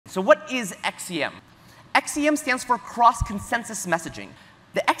So what is XCM? XCM stands for cross-consensus messaging.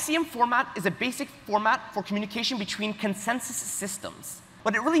 The XCM format is a basic format for communication between consensus systems.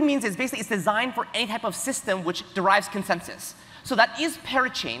 What it really means is basically it's designed for any type of system which derives consensus. So that is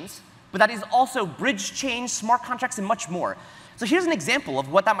parachains, but that is also bridge chains, smart contracts, and much more. So here's an example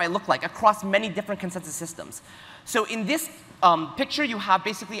of what that might look like across many different consensus systems. So in this picture, you have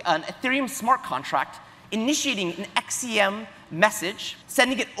basically an Ethereum smart contract initiating an XCM message,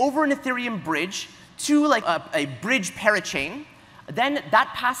 sending it over an Ethereum bridge to like a bridge parachain, then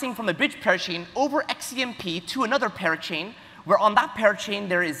that passing from a bridge parachain over XCMP to another parachain, where on that parachain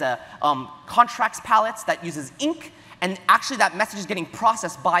there is a contracts palette that uses ink, and actually that message is getting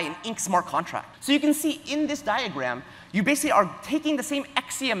processed by an ink smart contract. So you can see in this diagram, you basically are taking the same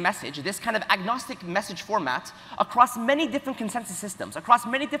XCM message, this kind of agnostic message format, across many different consensus systems, across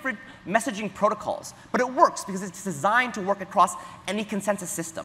many different messaging protocols. But it works because it's designed to work across any consensus system.